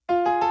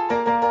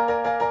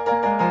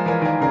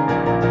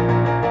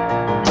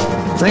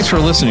Thanks for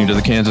listening to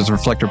the Kansas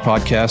Reflector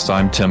Podcast.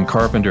 I'm Tim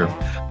Carpenter.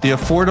 The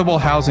affordable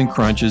housing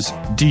crunch is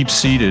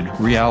deep-seated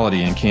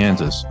reality in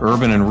Kansas,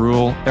 urban and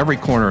rural, every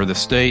corner of the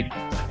state.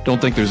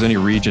 Don't think there's any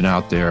region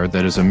out there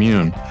that is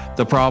immune.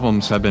 The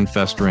problems have been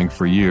festering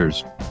for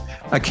years.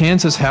 A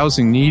Kansas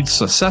housing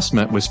needs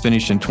assessment was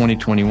finished in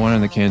 2021,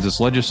 and the Kansas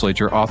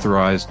Legislature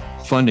authorized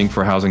funding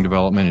for housing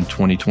development in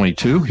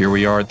 2022. Here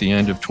we are at the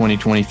end of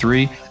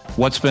 2023.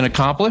 What's been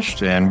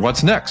accomplished and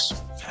what's next?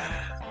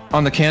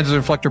 On the Kansas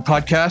Reflector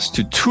Podcast,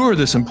 to tour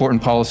this important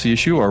policy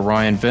issue are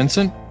Ryan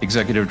Vincent,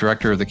 Executive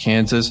Director of the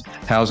Kansas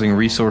Housing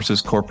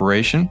Resources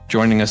Corporation.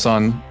 Joining us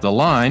on the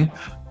line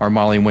are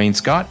Molly Wayne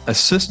Scott,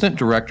 Assistant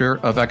Director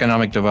of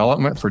Economic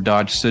Development for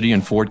Dodge City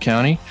and Ford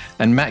County,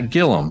 and Matt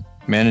Gillum,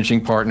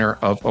 Managing Partner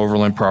of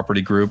Overland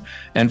Property Group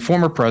and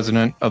former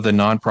President of the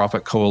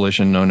nonprofit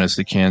coalition known as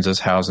the Kansas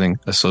Housing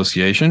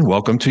Association.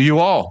 Welcome to you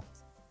all.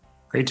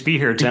 Great to be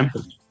here, Tim.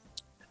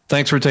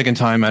 Thanks for taking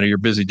time out of your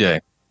busy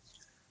day.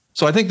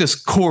 So I think this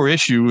core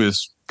issue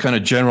is kind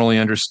of generally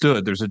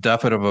understood. There's a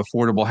deficit of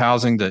affordable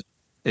housing that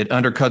it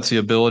undercuts the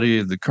ability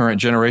of the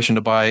current generation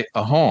to buy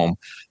a home.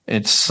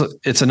 It's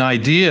an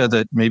idea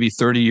that maybe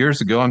 30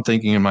 years ago, I'm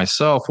thinking of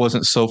myself,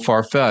 wasn't so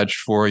far-fetched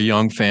for a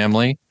young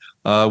family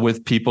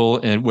with people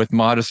and with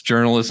modest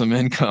journalism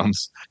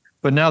incomes.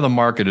 But now the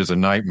market is a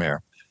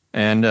nightmare.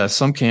 And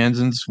some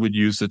Kansans would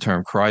use the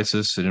term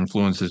crisis. It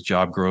influences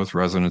job growth,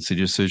 residency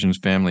decisions,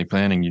 family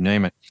planning, you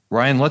name it.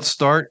 Ryan, let's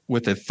start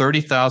with a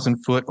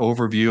 30,000-foot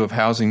overview of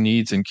housing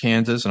needs in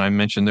Kansas. And I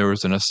mentioned there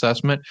was an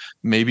assessment,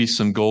 maybe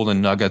some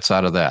golden nuggets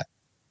out of that.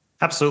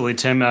 Absolutely,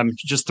 Tim. I'm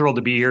just thrilled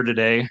to be here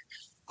today.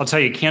 I'll tell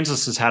you,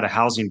 Kansas has had a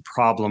housing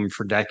problem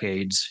for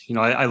decades. You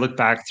know, I look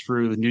back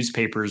through the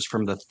newspapers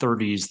from the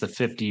 30s, the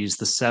 50s,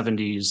 the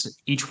 70s.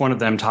 Each one of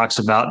them talks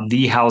about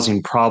the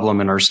housing problem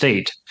in our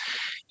state.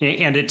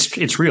 And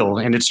it's real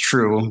and it's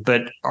true,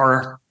 but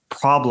our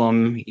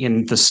problem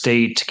in the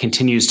state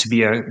continues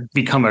to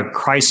become a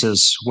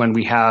crisis when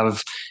we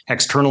have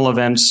external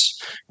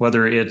events,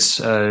 whether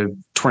it's a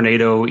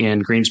tornado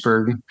in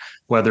Greensburg,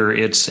 whether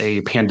it's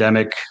a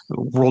pandemic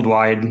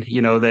worldwide,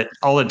 that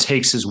all it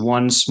takes is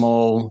one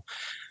small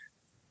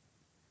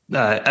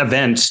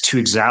event to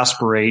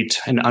exacerbate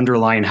an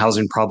underlying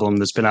housing problem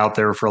that's been out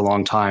there for a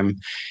long time.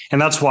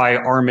 And that's why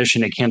our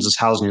mission at Kansas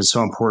Housing is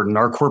so important.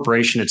 Our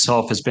corporation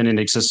itself has been in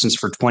existence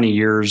for 20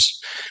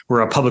 years.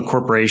 We're a public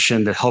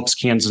corporation that helps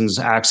Kansans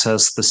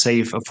access the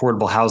safe,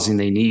 affordable housing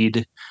they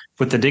need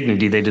with the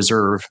dignity they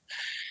deserve.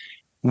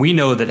 We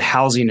know that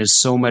housing is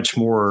so much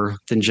more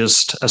than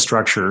just a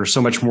structure, so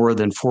much more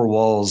than four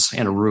walls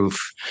and a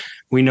roof.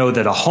 We know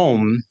that a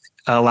home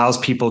allows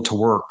people to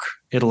work.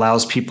 It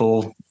allows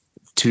people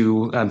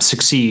to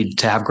succeed,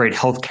 to have great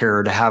health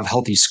care, to have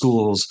healthy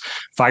schools,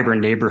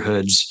 vibrant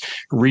neighborhoods,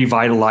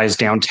 revitalized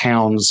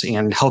downtowns,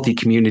 and healthy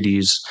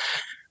communities.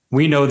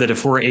 We know that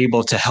if we're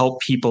able to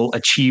help people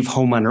achieve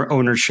home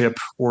ownership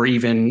or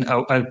even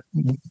a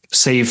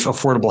safe,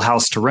 affordable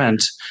house to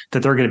rent,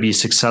 that they're going to be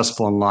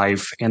successful in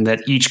life and that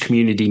each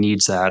community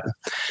needs that.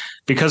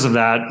 Because of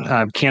that,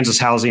 Kansas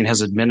Housing has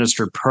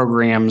administered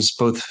programs,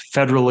 both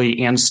federally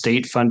and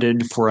state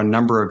funded, for a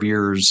number of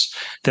years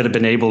that have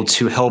been able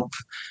to help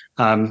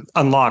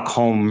unlock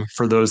home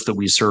for those that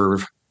we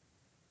serve.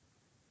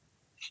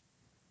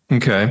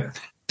 Okay.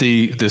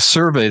 The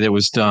survey that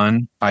was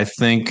done, I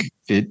think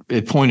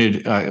it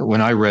pointed,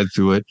 when I read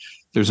through it,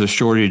 there's a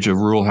shortage of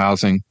rural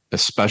housing,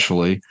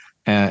 especially,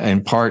 and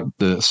in part,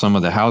 some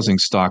of the housing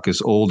stock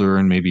is older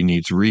and maybe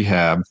needs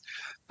rehab.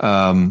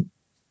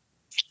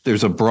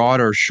 There's a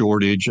broader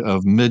shortage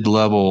of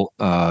mid-level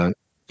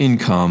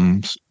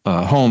incomes,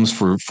 homes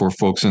for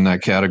folks in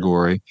that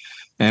category.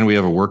 And we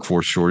have a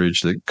workforce shortage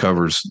that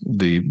covers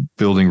the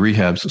building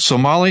rehabs. So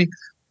Molly,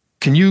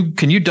 can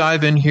you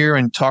dive in here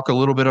and talk a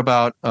little bit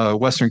about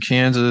Western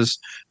Kansas,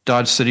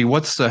 Dodge City?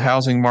 What's the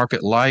housing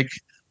market like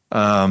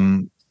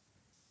from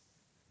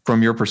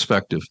your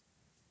perspective?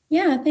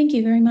 Yeah, thank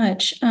you very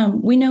much.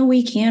 We know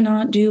we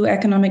cannot do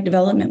economic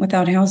development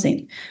without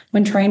housing.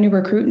 When trying to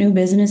recruit new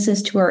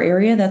businesses to our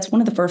area, that's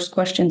one of the first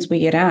questions we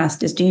get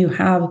asked is, do you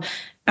have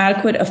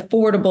adequate,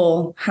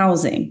 affordable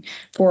housing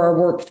for our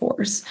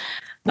workforce?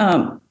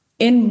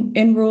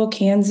 In rural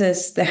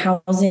Kansas, the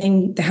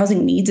housing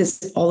needs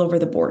is all over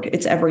the board.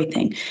 It's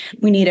everything.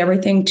 We need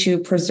everything to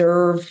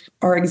preserve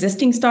our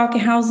existing stock of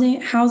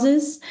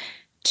houses,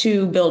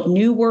 to build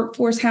new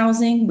workforce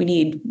housing. We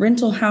need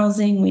rental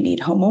housing. We need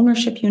home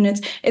ownership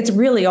units. It's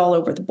really all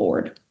over the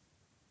board.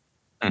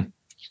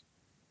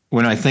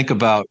 When I think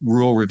about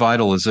rural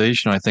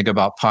revitalization, I think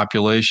about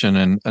population,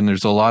 and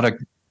there's a lot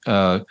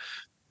of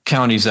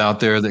counties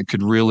out there that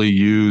could really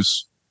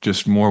use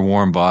just more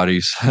warm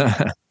bodies.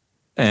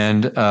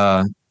 And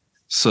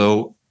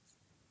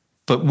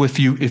but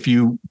if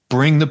you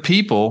bring the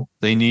people,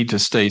 they need to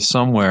stay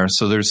somewhere.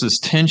 So there's this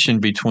tension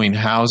between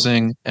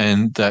housing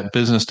and that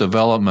business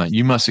development.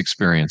 You must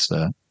experience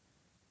that.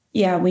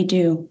 Yeah, we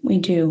do. We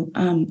do.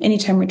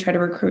 Anytime we try to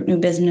recruit new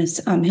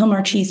business,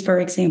 Hilmar Cheese, for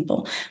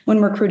example,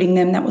 when recruiting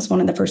them, that was one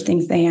of the first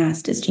things they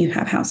asked is, do you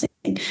have housing?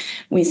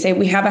 We say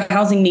we have a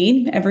housing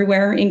need.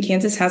 Everywhere in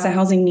Kansas has a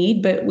housing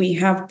need, but we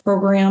have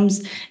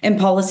programs and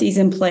policies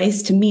in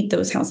place to meet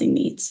those housing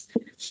needs.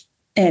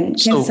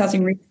 And Kansas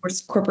Housing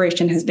Resource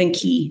Corporation has been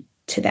key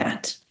to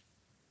that.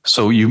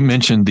 So you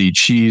mentioned the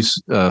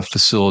cheese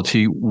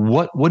facility.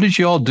 What did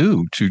you all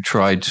do to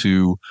try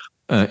to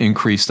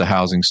increase the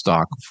housing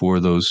stock for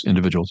those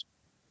individuals?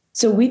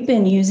 So we've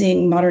been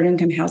using moderate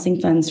income housing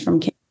funds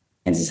from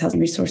Kansas Housing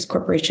Resource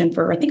Corporation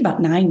for, I think,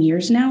 about 9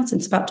 years now,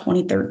 since about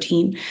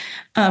 2013.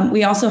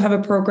 We also have a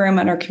program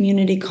at our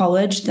community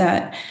college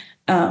that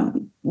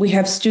we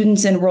have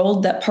students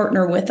enrolled that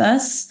partner with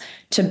us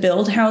to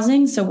build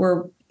housing. So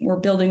we're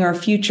building our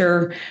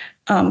future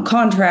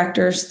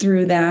contractors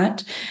through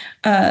that.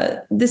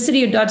 The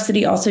city of Dodge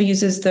City also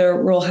uses the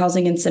Rural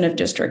Housing Incentive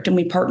District, and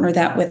we partner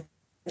that with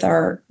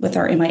our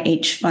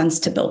MIH funds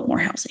to build more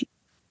housing.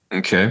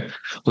 Okay,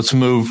 let's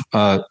move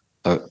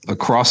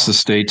across the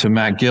state to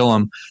Matt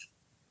Gillum.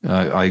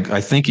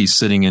 I think he's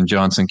sitting in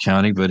Johnson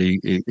County, but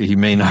he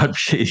may not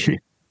be.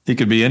 He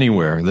could be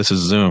anywhere. This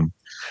is Zoom.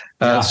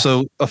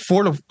 So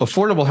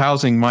affordable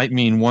housing might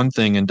mean one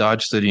thing in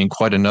Dodge City and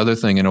quite another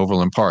thing in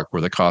Overland Park,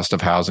 where the cost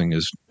of housing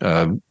is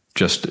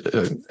just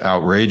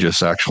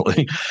outrageous,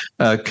 actually.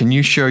 Can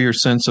you share your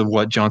sense of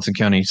what Johnson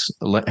County's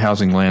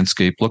housing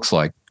landscape looks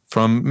like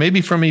from a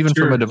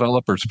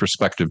developer's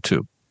perspective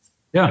too?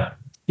 Yeah,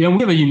 we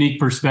have a unique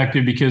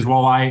perspective because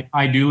while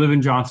I do live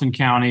in Johnson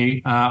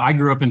County, I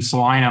grew up in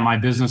Salina. My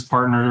business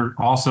partner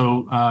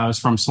also is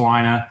from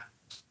Salina,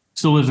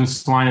 still lives in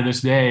Salina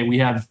this day. We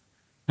have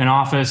an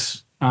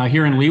office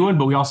here in Leawood,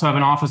 but we also have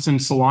an office in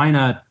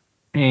Salina,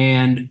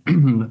 and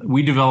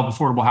we develop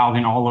affordable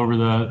housing all over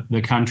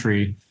the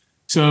country.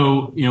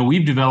 So,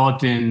 we've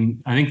developed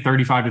in, I think,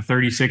 35 to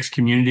 36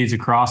 communities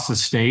across the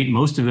state,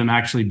 most of them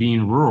actually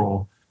being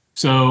rural.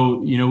 So,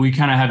 we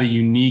kind of have a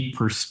unique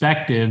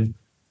perspective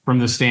from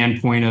the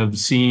standpoint of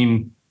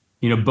seeing,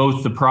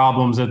 both the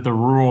problems at the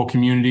rural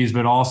communities,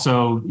 but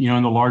also,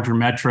 in the larger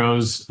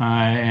metros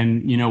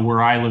and,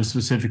 where I live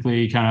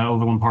specifically, kind of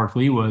Overland Park,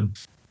 Leawood.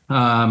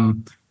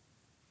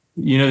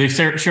 They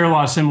share a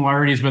lot of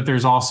similarities, but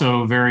there's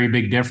also very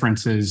big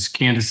differences.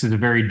 Kansas is a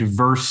very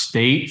diverse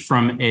state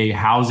from a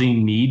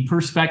housing need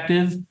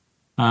perspective.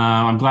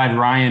 I'm glad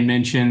Ryan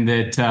mentioned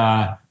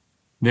that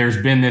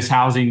there's been this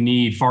housing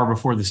need far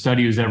before the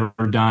study was ever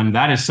done.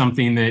 That is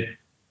something that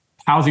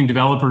housing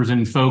developers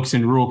and folks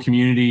in rural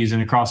communities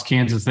and across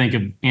Kansas think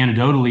of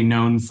anecdotally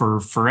known for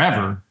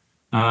forever,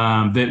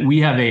 that we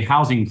have a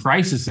housing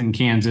crisis in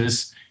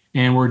Kansas.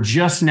 And we're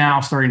just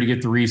now starting to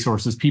get the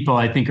resources. People,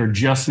 I think, are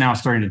just now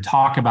starting to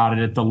talk about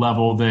it at the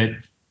level that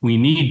we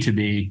need to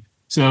be.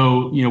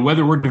 So,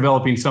 whether we're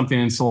developing something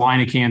in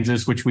Salina,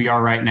 Kansas, which we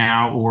are right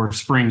now, or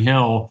Spring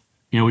Hill,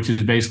 which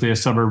is basically a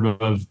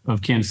suburb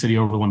of Kansas City,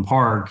 Overland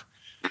Park,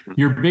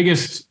 your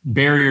biggest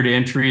barrier to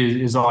entry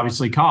is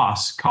obviously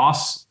costs.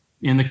 Costs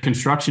in the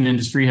construction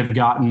industry have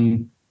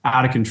gotten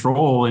out of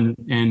control and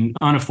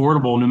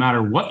unaffordable no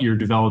matter what you're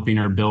developing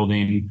or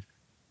building.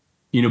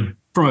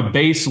 From a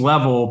base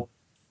level,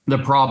 the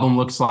problem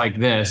looks like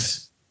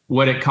this.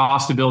 What it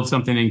costs to build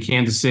something in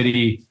Kansas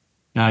City,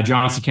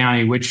 Johnson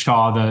County,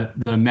 Wichita,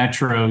 the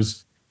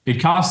metros,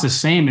 it costs the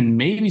same and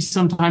maybe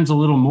sometimes a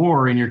little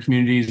more in your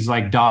communities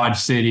like Dodge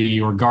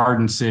City or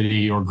Garden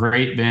City or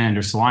Great Bend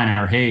or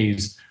Salina or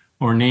Hayes,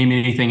 or name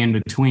anything in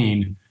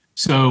between.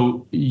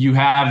 So you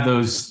have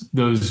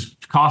those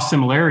cost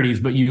similarities,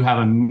 but you have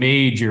a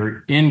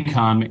major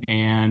income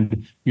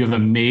and you have a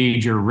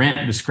major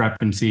rent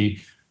discrepancy.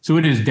 So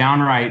it is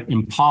downright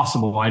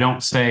impossible. I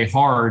don't say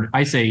hard.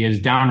 I say it is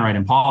downright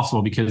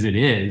impossible because it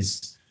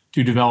is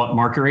to develop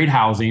market rate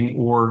housing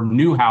or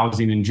new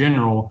housing in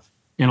general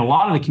in a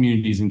lot of the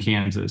communities in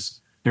Kansas.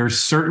 There's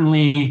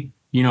certainly,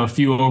 a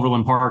few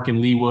Overland Park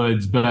and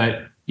Leawoods,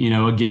 but,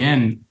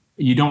 again,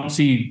 you don't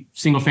see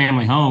single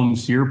family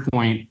homes, to your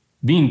point,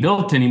 being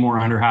built anymore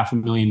under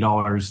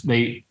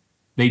 $500,000.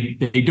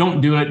 They don't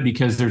do it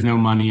because there's no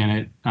money in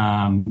it.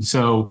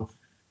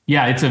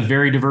 Yeah, it's a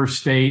very diverse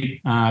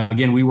state.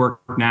 Again, we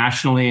work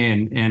nationally,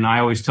 and I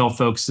always tell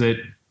folks that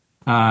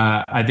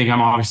I think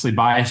I'm obviously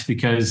biased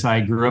because I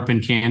grew up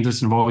in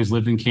Kansas and have always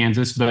lived in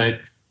Kansas,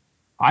 but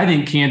I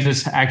think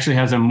Kansas actually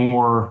has a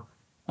more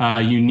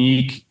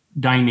unique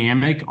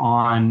dynamic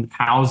on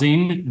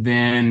housing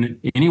than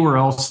anywhere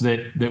else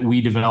that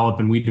we develop,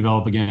 and we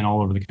develop again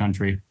all over the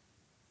country.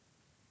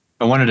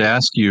 I wanted to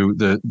ask you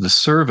the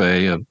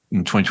survey in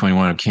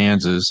 2021 of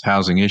Kansas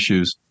housing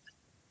issues.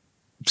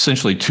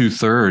 Essentially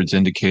 2/3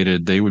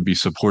 indicated they would be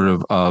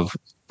supportive of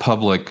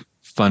public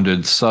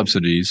funded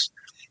subsidies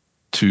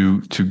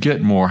to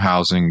get more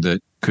housing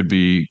that could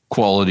be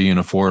quality and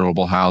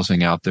affordable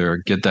housing out there,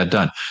 get that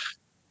done.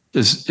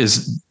 Is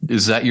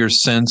that your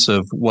sense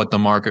of what the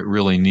market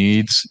really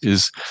needs?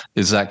 Is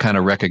that kind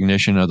of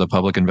recognition of the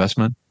public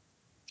investment?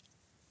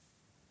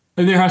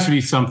 There has to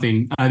be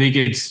something. I think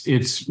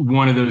it's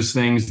one of those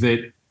things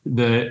that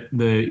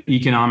the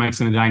economics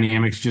and the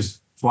dynamics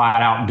just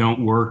flat out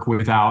don't work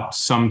without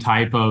some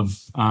type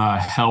of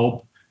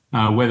help,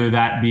 whether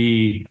that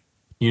be,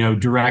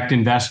 direct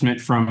investment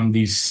from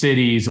these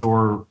cities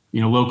or,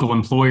 local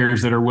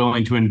employers that are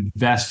willing to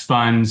invest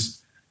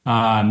funds,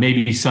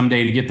 maybe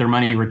someday to get their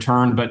money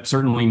returned, but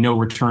certainly no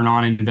return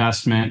on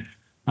investment,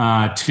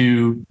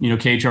 to,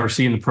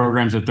 KHRC and the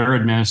programs that they're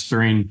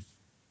administering.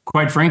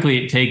 Quite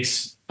frankly, it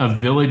takes a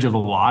village of a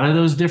lot of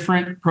those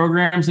different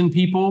programs and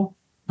people.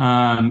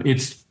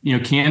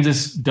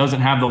 Kansas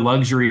doesn't have the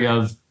luxury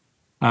of,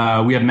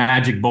 we have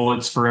magic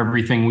bullets for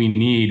everything we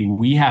need.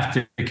 We have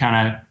to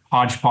kind of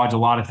hodgepodge a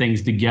lot of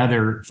things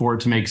together for it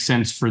to make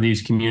sense for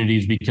these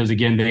communities, because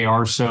again, they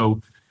are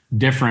so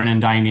different and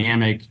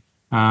dynamic.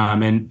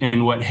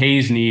 And what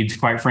Hayes needs,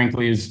 quite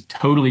frankly, is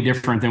totally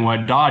different than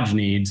what Dodge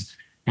needs.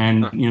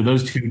 And,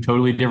 those two are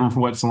totally different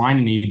from what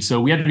Salina needs.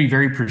 So we have to be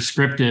very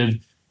prescriptive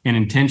and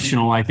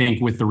intentional, I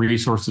think, with the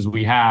resources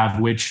we have,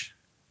 which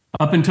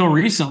up until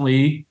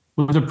recently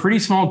was a pretty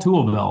small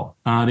tool belt.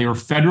 They were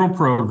federal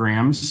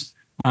programs,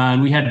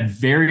 and we had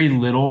very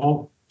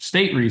little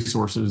state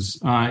resources,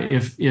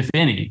 if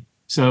any.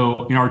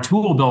 So, our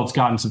tool belt's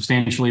gotten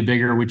substantially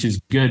bigger, which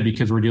is good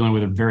because we're dealing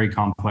with a very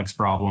complex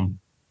problem.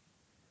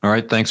 All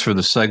right, thanks for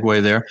the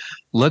segue there.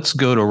 Let's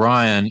go to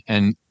Ryan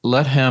and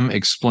let him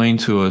explain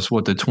to us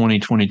what the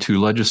 2022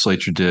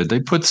 legislature did. They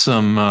put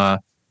a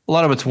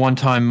lot of it's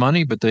one-time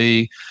money, but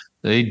they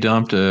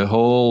dumped a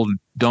whole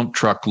dump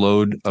truck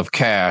load of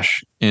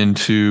cash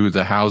into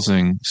the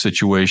housing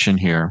situation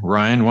here.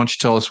 Ryan, why don't you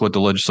tell us what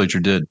the legislature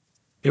did?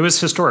 It was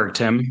historic,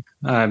 Tim.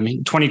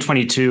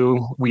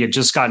 2022, we had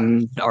just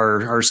gotten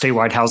our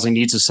statewide housing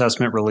needs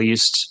assessment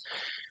released.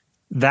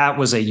 That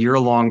was a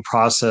year-long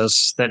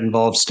process that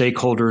involved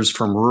stakeholders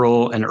from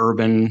rural and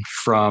urban,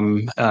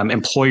 from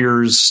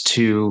employers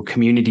to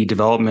community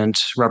development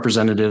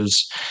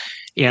representatives.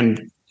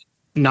 And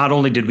not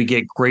only did we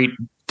get great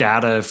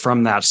data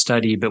from that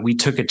study, but we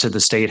took it to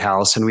the State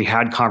House and we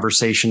had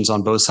conversations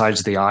on both sides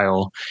of the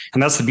aisle.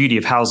 And that's the beauty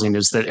of housing,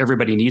 is that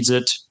everybody needs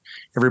it.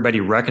 Everybody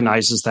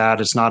recognizes that.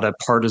 It's not a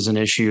partisan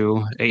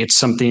issue. It's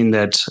something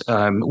that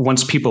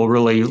once people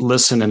really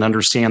listen and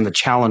understand the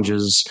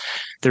challenges,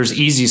 there's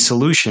easy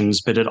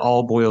solutions, but it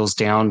all boils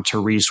down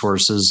to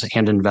resources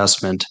and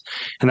investment.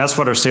 And that's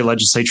what our state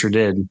legislature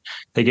did.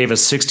 They gave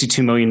us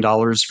 $62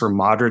 million for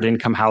moderate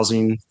income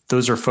housing.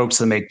 Those are folks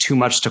that make too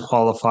much to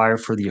qualify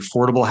for the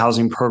affordable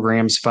housing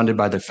programs funded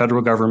by the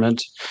federal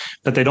government,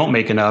 but they don't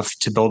make enough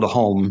to build a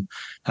home,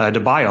 to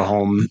buy a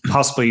home,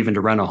 possibly even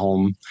to rent a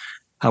home.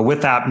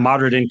 With that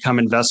moderate income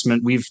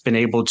investment, we've been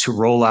able to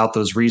roll out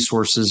those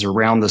resources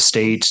around the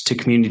state to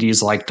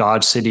communities like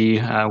Dodge City,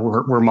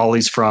 where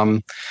Molly's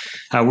from.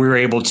 We were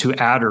able to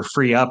add or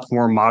free up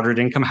more moderate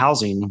income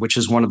housing, which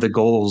is one of the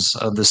goals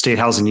of the state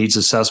housing needs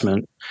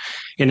assessment.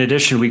 In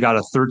addition, we got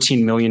a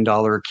 $13 million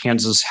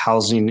Kansas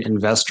housing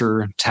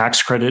investor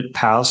tax credit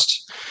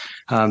passed.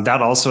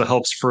 That also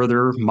helps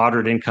further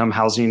moderate income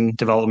housing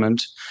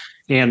development.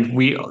 And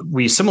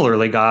we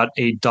similarly got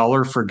a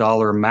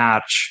dollar-for-dollar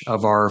match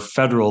of our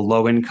federal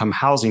low-income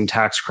housing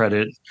tax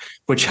credit,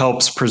 which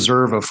helps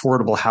preserve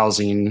affordable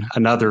housing,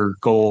 another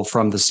goal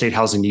from the state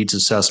housing needs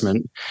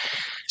assessment.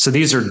 So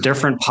these are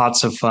different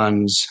pots of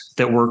funds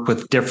that work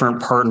with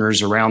different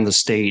partners around the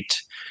state,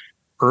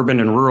 urban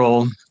and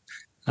rural,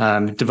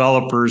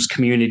 developers,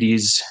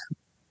 communities,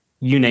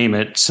 you name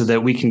it, so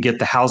that we can get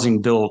the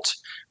housing built,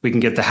 we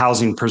can get the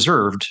housing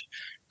preserved.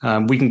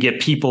 We can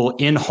get people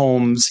in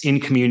homes, in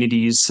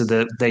communities, so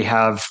that they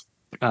have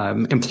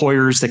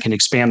employers that can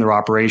expand their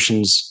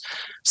operations,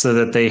 so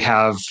that they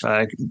have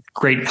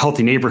great,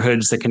 healthy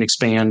neighborhoods that can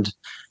expand.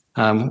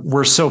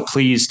 We're so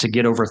pleased to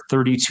get over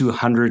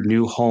 3,200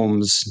 new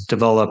homes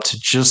developed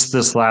just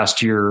this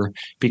last year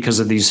because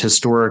of these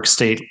historic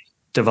state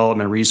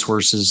development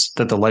resources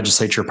that the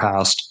legislature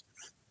passed.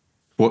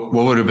 What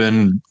would have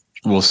been,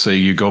 we'll say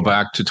you go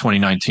back to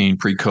 2019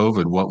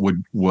 pre-COVID, what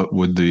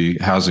would the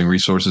housing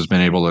resources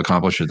been able to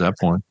accomplish at that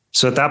point?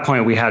 So at that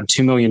point, we had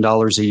 $2 million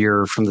a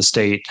year from the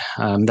state.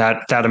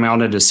 That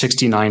amounted to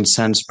 69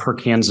 cents per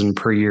Kansan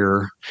per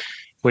year,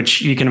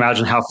 which you can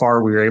imagine how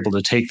far we were able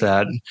to take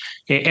that.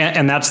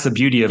 And that's the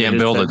beauty of it. Can't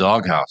build a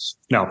doghouse.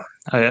 No,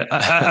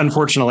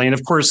 unfortunately. And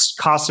of course,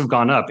 costs have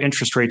gone up.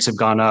 Interest rates have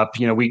gone up.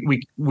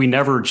 We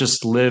never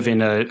just live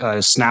in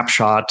a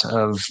snapshot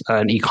of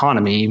an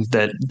economy,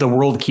 that the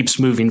world keeps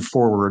moving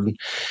forward.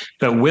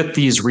 But with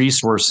these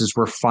resources,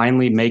 we're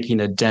finally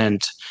making a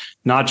dent,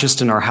 not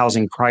just in our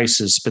housing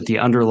crisis, but the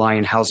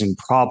underlying housing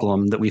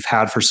problem that we've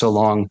had for so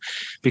long.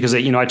 Because,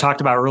 I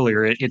talked about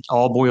earlier, it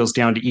all boils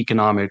down to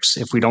economics.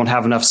 If we don't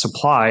have enough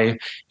supply,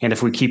 and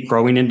if we keep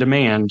growing in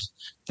demand,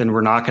 then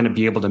we're not going to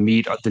be able to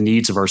meet the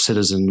needs of our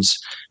citizens.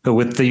 But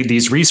with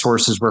these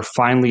resources, we're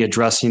finally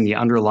addressing the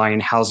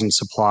underlying housing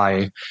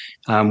supply.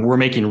 We're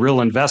making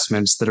real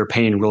investments that are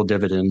paying real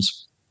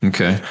dividends.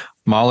 Okay.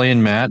 Molly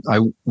and Matt, I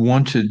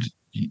wanted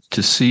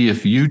to see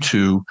if you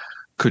two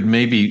could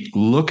maybe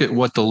look at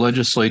what the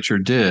legislature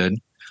did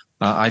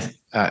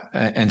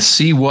and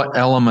see what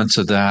elements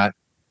of that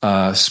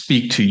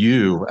speak to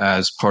you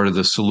as part of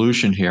the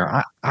solution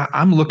here.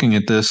 I'm looking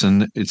at this,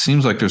 and it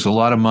seems like there's a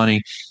lot of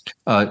money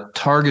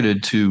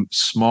targeted to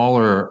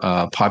smaller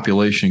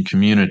population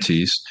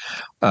communities,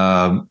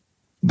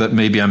 but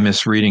maybe I'm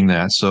misreading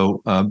that.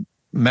 So,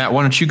 Matt,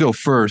 why don't you go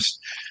first?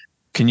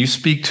 Can you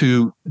speak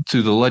to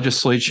the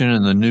legislation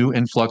and the new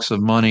influx of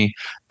money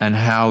and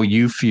how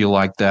you feel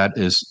like that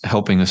is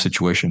helping the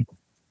situation?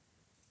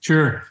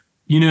 Sure.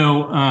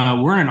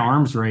 We're in an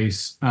arms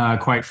race,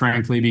 quite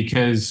frankly,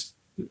 because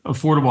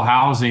affordable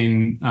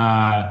housing,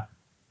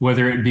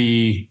 whether it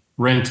be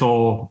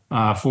rental,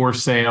 for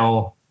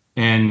sale,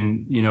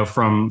 and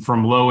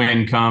from low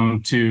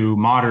income to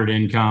moderate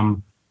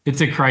income,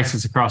 it's a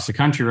crisis across the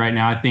country right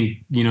now. I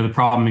think the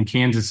problem in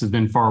Kansas has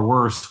been far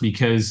worse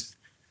because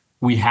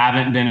we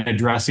haven't been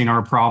addressing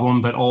our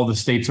problem, but all the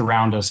states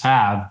around us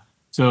have.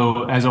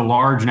 So as a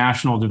large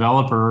national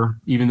developer,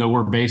 even though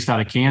we're based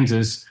out of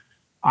Kansas,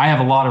 I have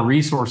a lot of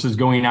resources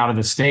going out of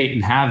the state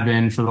and have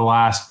been for the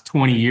last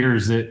 20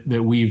 years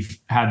that we've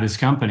had this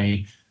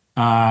company.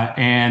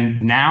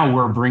 And now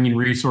we're bringing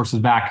resources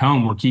back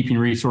home. We're keeping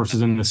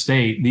resources in the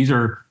state. These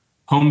are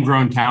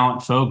homegrown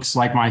talent folks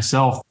like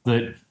myself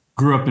that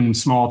grew up in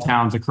small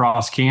towns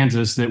across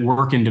Kansas that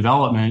work in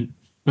development,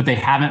 but they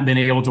haven't been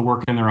able to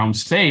work in their own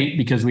state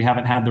because we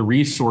haven't had the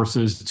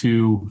resources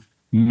to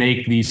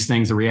make these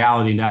things a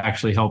reality and to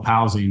actually help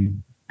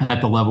housing at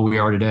the level we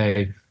are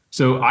today.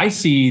 So I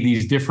see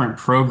these different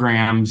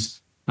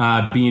programs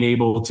being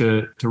able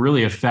to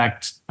really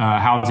affect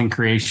housing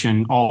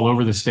creation all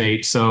over the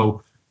state.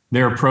 So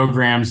there are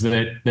programs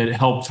that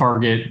help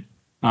target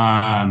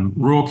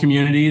rural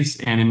communities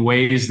and in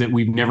ways that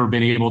we've never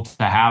been able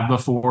to have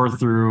before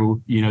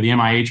through the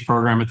MIH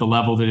program at the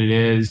level that it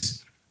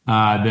is,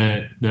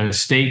 the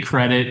state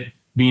credit,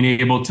 being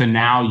able to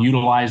now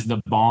utilize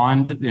the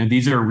bond.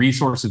 These are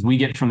resources we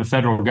get from the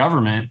federal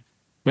government,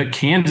 but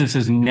Kansas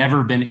has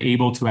never been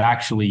able to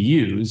actually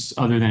use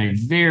other than a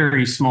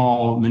very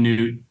small,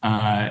 minute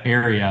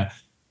area.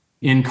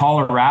 In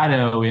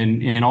Colorado,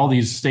 in all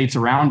these states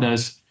around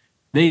us,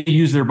 they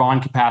use their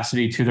bond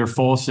capacity to their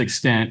fullest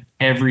extent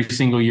every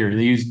single year.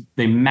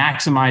 They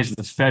maximize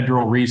the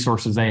federal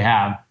resources they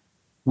have.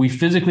 We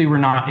physically were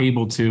not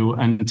able to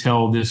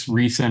until this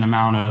recent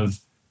amount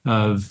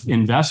of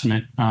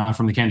investment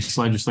from the Kansas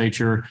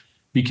Legislature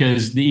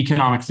because the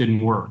economics didn't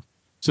work.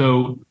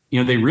 So,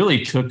 they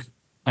really took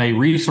a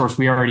resource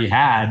we already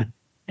had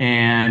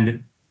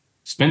and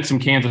spent some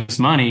Kansas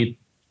money,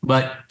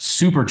 but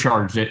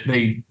supercharged it.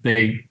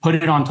 They put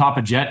it on top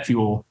of jet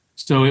fuel.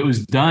 So it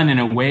was done in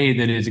a way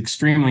that is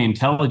extremely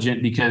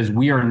intelligent because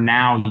we are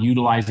now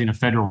utilizing a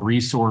federal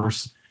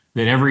resource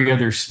that every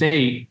other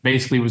state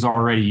basically was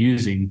already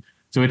using.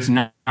 So it's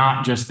not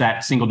just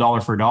that single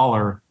dollar for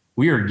dollar.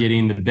 We are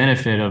getting the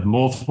benefit of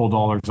multiple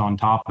dollars on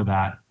top of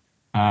that.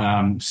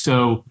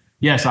 So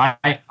yes,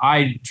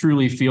 I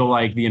truly feel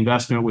like the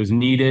investment was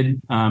needed.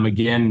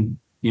 Again,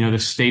 the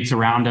states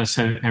around us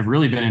have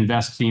really been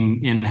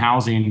investing in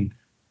housing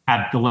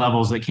at the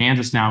levels that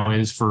Kansas now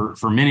is for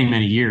many,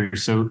 many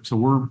years. So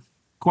we're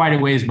quite a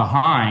ways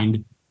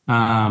behind.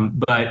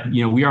 But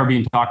we are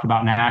being talked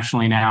about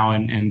nationally now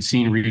and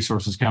seeing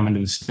resources come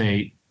into the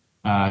state.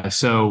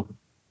 So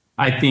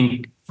I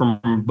think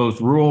from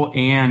both rural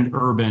and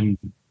urban,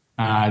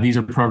 these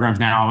are programs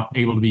now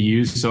able to be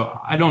used. So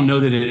I don't know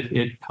that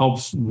it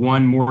helps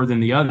one more than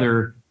the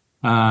other.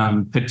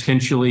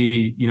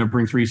 Potentially,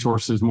 brings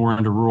resources more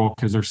into rural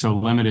because they're so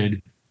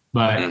limited.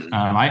 But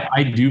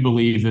I do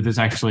believe that this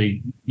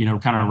actually,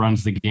 kind of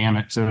runs the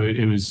gamut. So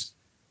it was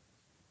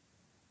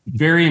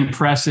very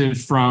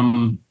impressive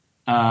from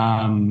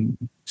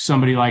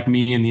somebody like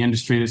me in the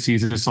industry that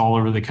sees this all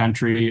over the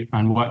country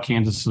on what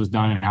Kansas has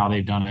done and how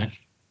they've done it.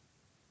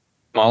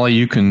 Molly,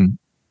 you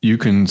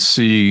can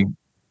see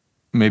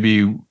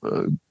maybe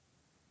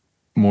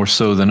more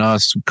so than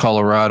us,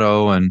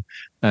 Colorado and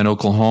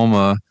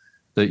Oklahoma,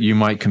 that you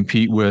might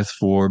compete with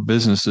for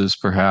businesses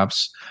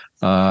perhaps,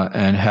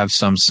 and have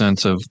some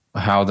sense of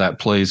how that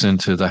plays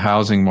into the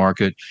housing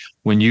market.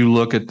 When you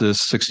look at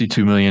this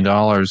 $62 million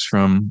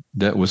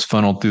that was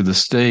funneled through the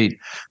state,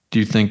 do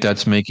you think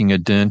that's making a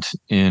dent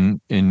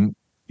in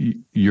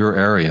your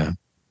area?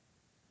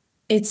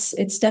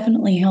 It's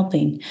definitely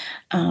helping.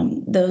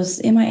 Those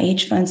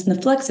MIH funds and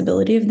the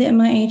flexibility of the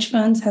MIH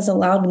funds has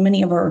allowed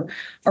many of our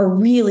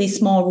really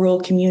small rural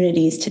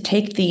communities to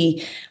take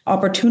the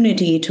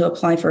opportunity to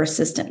apply for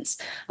assistance.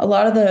 A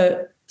lot of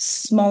the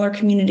smaller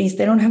communities,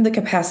 they don't have the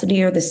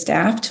capacity or the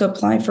staff to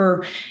apply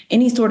for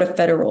any sort of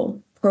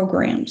federal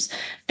programs.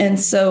 And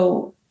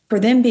so for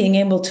them being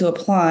able to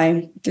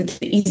apply through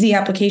the easy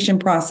application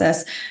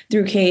process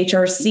through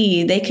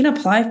KHRC, they can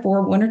apply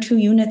for 1 or 2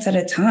 units at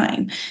a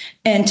time.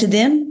 And to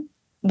them,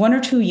 1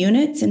 or 2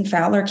 units in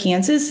Fowler,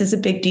 Kansas is a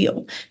big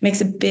deal, makes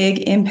a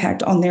big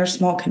impact on their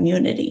small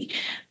community.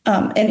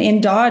 And in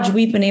Dodge,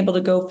 we've been able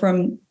to go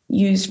from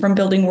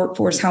building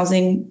workforce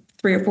housing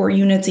 3 or 4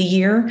 units a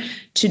year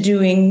to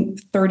doing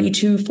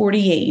 32,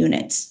 48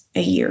 units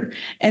a year.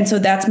 And so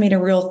that's made a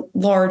real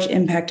large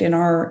impact in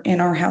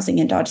our housing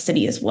in Dodge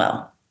City as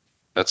well.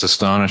 That's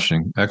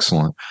astonishing.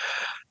 Excellent.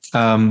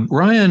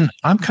 Ryan,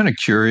 I'm kind of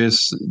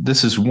curious.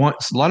 A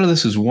lot of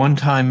this is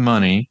one-time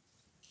money.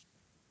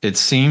 It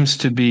seems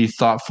to be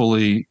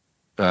thoughtfully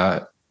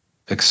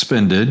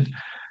expended.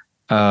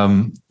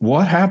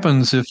 What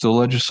happens if the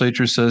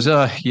legislature says,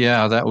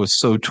 yeah, that was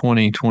so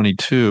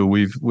 2022.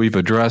 We've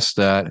addressed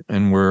that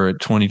and we're at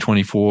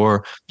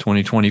 2024,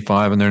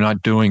 2025, and they're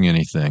not doing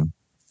anything?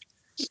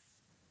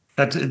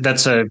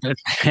 That's an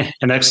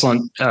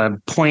excellent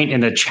point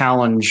and a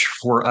challenge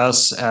for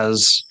us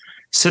as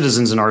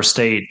citizens in our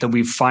state, that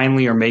we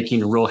finally are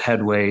making real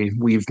headway.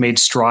 We've made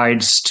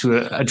strides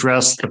to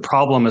address the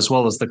problem as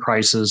well as the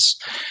crisis.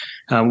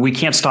 We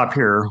can't stop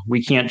here.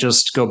 We can't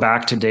just go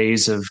back to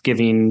days of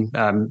giving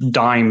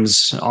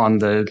dimes on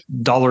the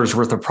dollars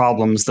worth of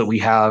problems that we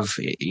have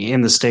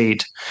in the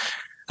state.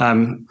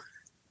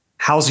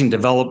 Housing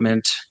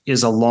development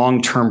is a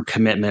long-term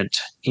commitment,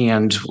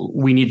 and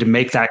we need to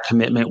make that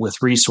commitment with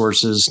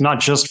resources, not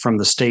just from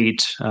the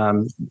state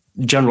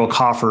general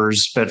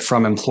coffers, but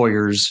from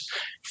employers,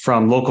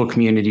 from local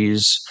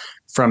communities,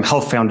 from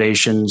health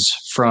foundations,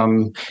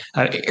 from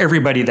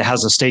everybody that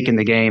has a stake in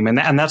the game.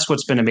 And that's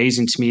what's been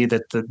amazing to me,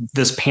 that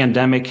this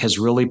pandemic has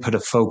really put a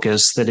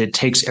focus that it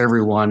takes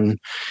everyone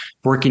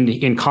working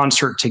in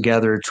concert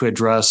together to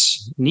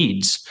address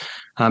needs.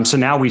 So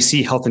now we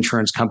see health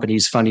insurance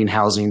companies funding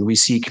housing. We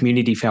see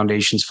community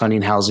foundations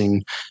funding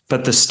housing,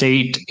 but the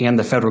state and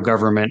the federal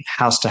government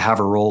has to have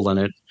a role in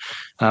it.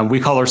 We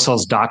call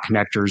ourselves dot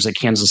connectors at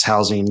Kansas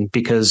Housing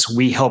because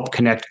we help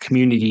connect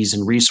communities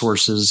and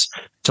resources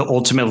to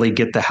ultimately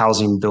get the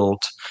housing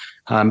built.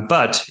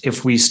 But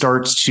if we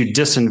start to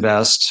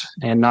disinvest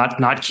and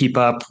not keep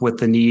up with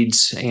the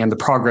needs and the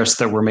progress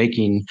that we're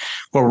making,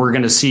 what we're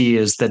going to see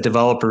is that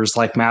developers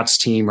like Matt's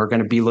team are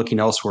going to be looking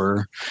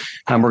elsewhere.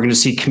 We're going to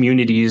see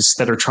communities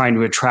that are trying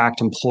to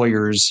attract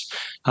employers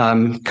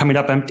coming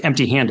up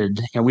empty-handed,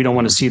 and we don't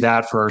want to see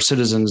that for our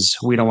citizens.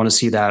 We don't want to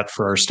see that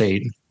for our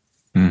state.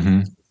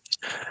 Mm-hmm.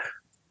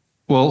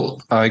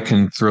 Well, I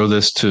can throw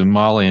this to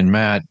Molly and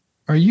Matt.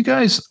 Are you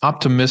guys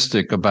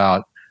optimistic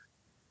about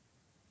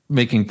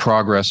making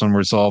progress on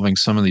resolving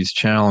some of these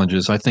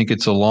challenges? I think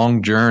it's a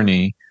long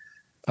journey,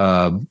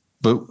 but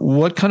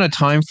what kind of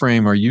time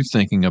frame are you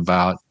thinking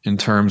about in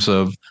terms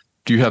of,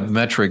 do you have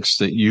metrics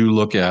that you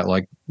look at,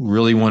 like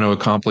really want to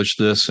accomplish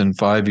this in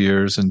 5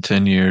 years and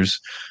 10 years?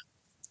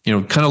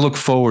 Kind of look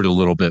forward a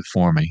little bit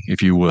for me,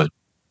 if you would.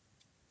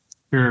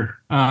 Sure.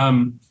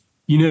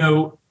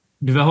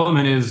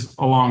 Development is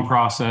a long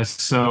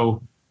process.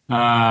 So,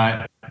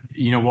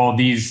 while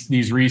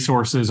these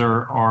resources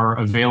are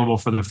available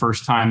for the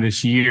first time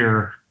this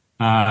year,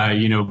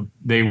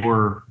 they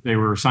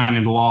were signed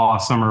into law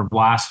summer of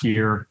last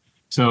year.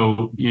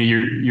 So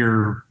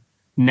you're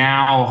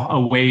now a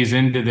ways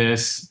into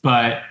this,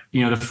 but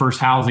the first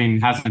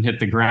housing hasn't hit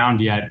the ground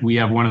yet. We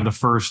have one of the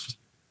first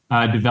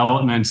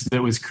developments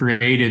that was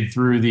created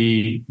through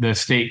the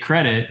state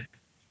credit.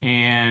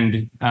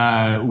 And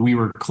we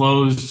were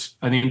closed,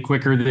 I think,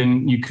 quicker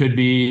than you could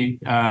be.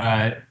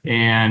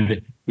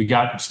 And we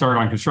got started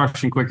on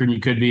construction quicker than you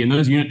could be. And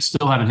those units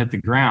still haven't hit the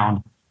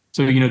ground.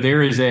 So,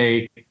 there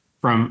is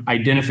from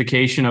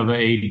identification of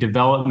a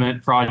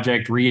development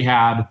project,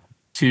 rehab,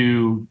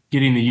 to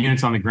getting the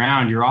units on the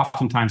ground, you're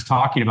oftentimes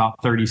talking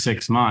about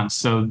 36 months.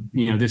 So,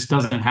 this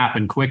doesn't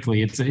happen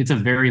quickly. It's a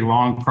very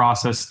long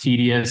process,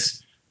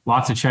 tedious,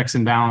 lots of checks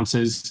and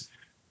balances.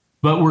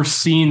 But we're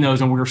seeing those,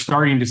 and we're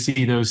starting to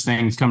see those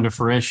things come to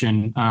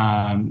fruition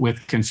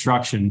with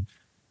construction.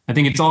 I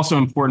think it's also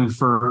important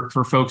for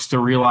folks to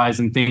realize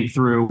and think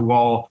through,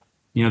 while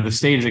the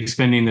state is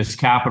expending this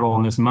capital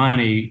and this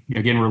money,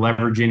 again, we're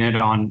leveraging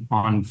it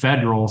on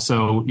federal,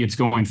 so it's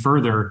going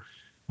further.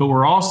 But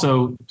we're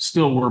also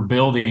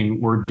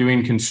we're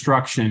doing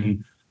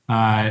construction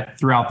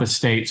throughout the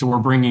state. So we're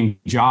bringing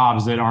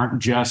jobs that aren't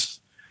just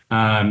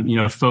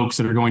folks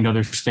that are going to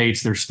other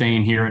states, they're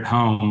staying here at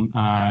home,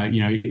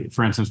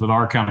 for instance, with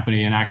our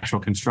company and actual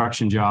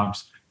construction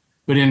jobs.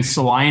 But in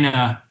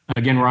Salina,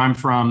 again, where I'm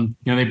from,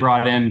 they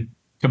brought in,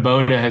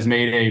 Kubota has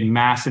made a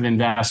massive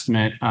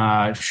investment.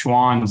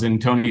 Schwann's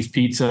and Tony's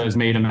Pizza has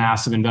made a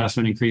massive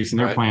investment increase in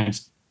their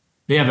plants.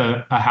 They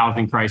have a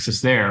housing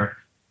crisis there.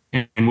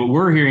 And what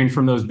we're hearing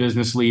from those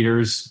business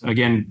leaders,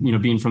 again,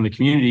 being from the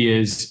community,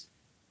 is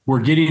we're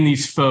getting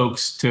these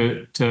folks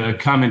to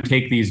come and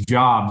take these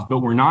jobs, but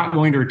we're not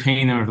going to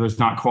retain them if there's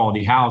not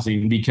quality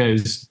housing,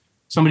 because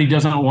somebody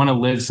doesn't want to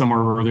live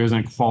somewhere where there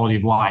isn't quality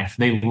of life.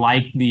 They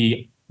like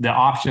the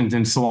options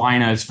in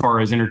Salina as far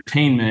as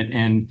entertainment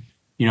and,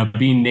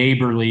 being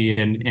neighborly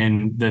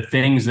and the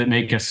things that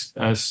make us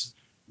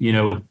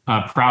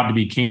proud to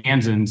be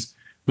Kansans.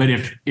 But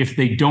if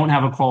they don't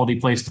have a quality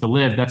place to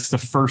live, that's the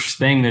first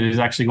thing that is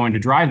actually going to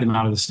drive them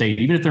out of the state,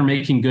 even if they're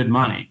making good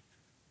money.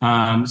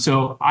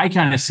 So I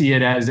kind of see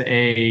it as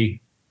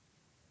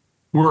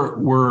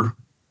we're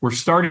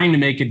starting to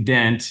make a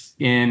dent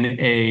in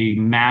a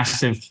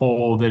massive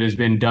hole that has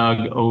been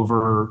dug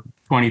over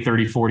 20,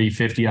 30, 40,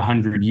 50,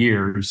 100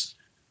 years.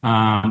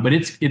 But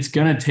it's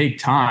going to take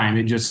time.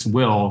 It just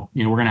will.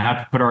 We're going to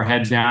have to put our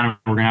heads down. And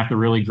we're going to have to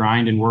really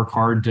grind and work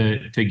hard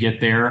to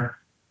get there.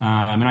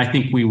 And I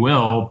think we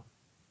will.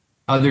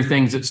 Other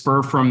things that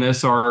spur from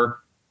this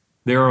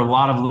there are a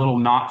lot of little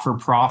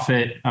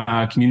not-for-profit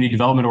community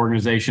development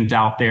organizations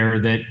out there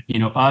that,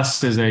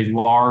 us as a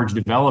large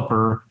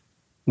developer,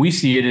 we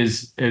see it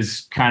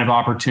as kind of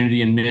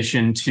opportunity and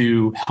mission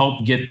to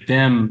help get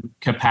them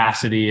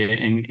capacity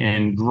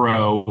and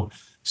grow.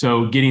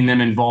 So getting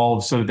them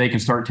involved so that they can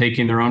start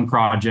taking their own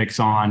projects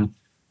on,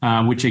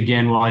 which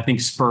again will, I think,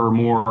 spur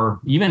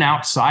more even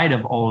outside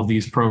of all of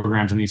these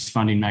programs and these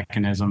funding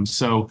mechanisms.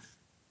 So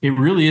it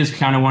really is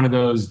kind of one of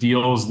those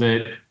deals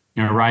that,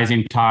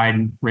 rising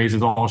tide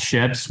raises all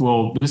ships.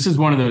 Well, this is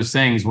one of those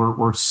things where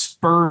we're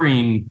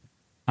spurring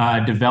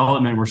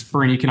development, we're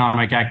spurring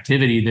economic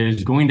activity that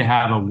is going to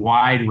have a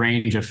wide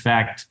range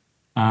effect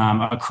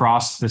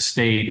across the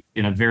state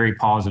in a very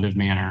positive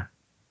manner.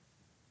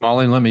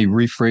 Molly, let me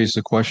rephrase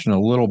the question a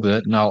little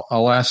bit, and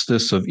I'll ask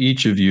this of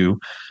each of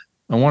you.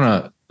 I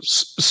want to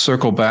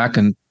circle back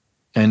and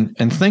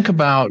think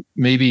about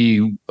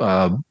maybe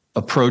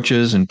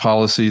approaches and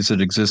policies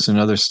that exist in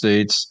other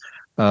states.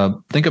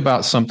 Think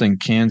about something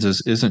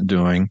Kansas isn't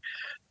doing,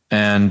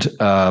 and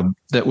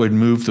that would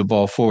move the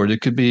ball forward.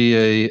 It could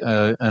be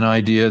an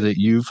idea that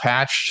you've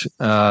hatched,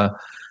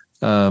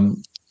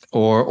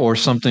 or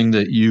something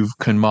that you've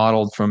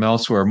modeled from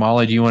elsewhere.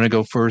 Molly, do you want to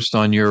go first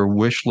on your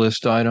wish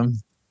list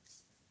item?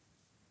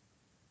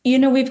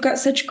 We've got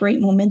such great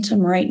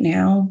momentum right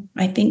now.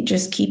 I think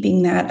just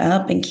keeping that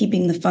up and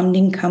keeping the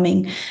funding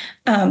coming.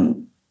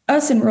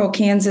 Us in rural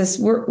Kansas,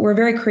 we're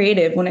very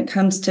creative when it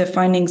comes to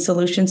finding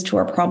solutions to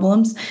our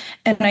problems.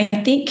 And I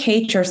think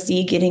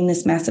KHRC getting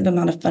this massive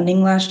amount of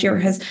funding last year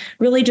has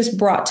really just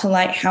brought to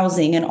light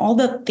housing and all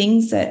the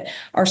things that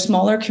our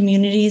smaller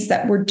communities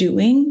that we're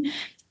doing.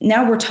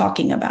 Now we're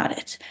talking about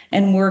it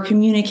and we're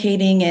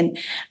communicating. And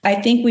I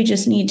think we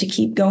just need to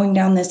keep going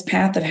down this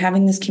path of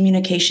having this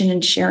communication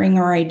and sharing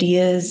our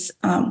ideas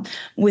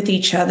with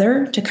each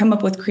other to come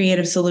up with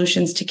creative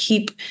solutions to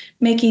keep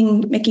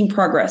making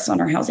progress on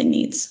our housing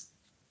needs.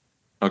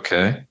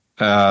 Okay.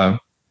 Brian,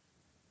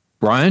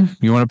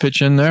 you want to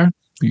pitch in there?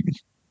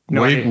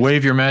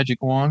 Wave your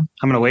magic wand.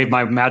 I'm going to wave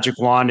my magic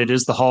wand. It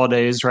is the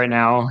holidays right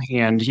now.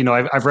 And,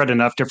 I've read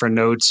enough different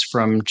notes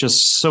from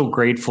just so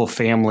grateful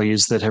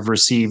families that have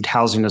received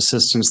housing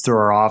assistance through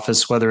our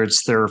office, whether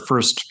it's their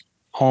first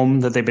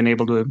home that they've been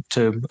able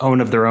to own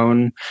of their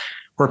own,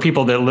 or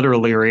people that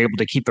literally are able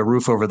to keep a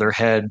roof over their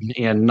head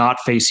and not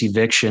face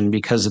eviction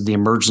because of the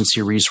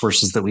emergency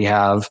resources that we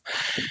have.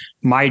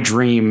 My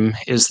dream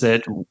is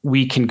that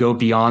we can go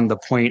beyond the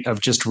point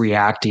of just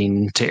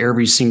reacting to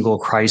every single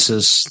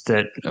crisis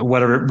that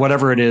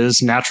whatever it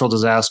is, natural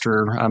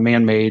disaster,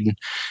 man-made.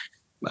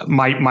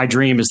 My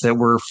dream is that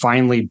we're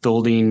finally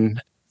building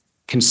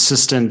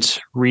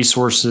consistent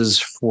resources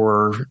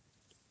for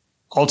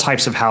all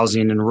types of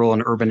housing in rural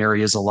and urban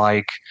areas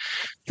alike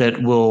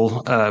that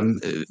will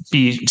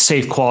be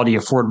safe, quality,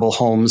 affordable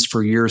homes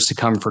for years to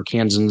come for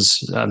Kansans,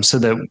 so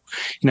that,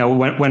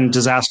 when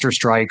disaster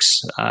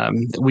strikes,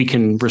 we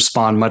can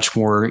respond much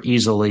more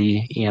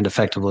easily and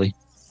effectively.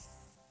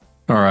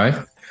 All right.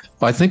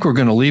 Well, I think we're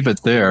going to leave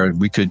it there.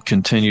 We could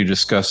continue to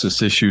discuss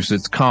this issue.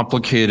 It's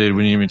complicated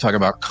when you even talk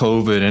about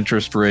COVID,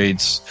 interest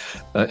rates,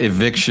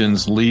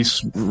 evictions,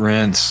 lease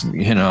rents,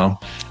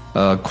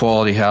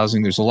 quality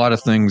housing. There's a lot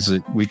of things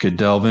that we could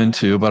delve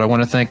into, but I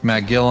want to thank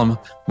Matt Gillum,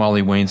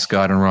 Molly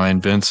Wainscott, and Ryan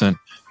Vincent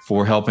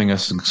for helping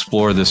us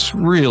explore this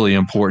really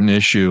important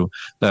issue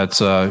that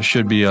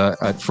should be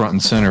at front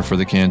and center for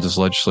the Kansas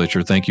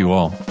Legislature. Thank you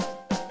all.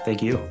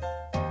 Thank you.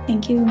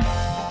 Thank you.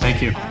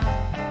 Thank you.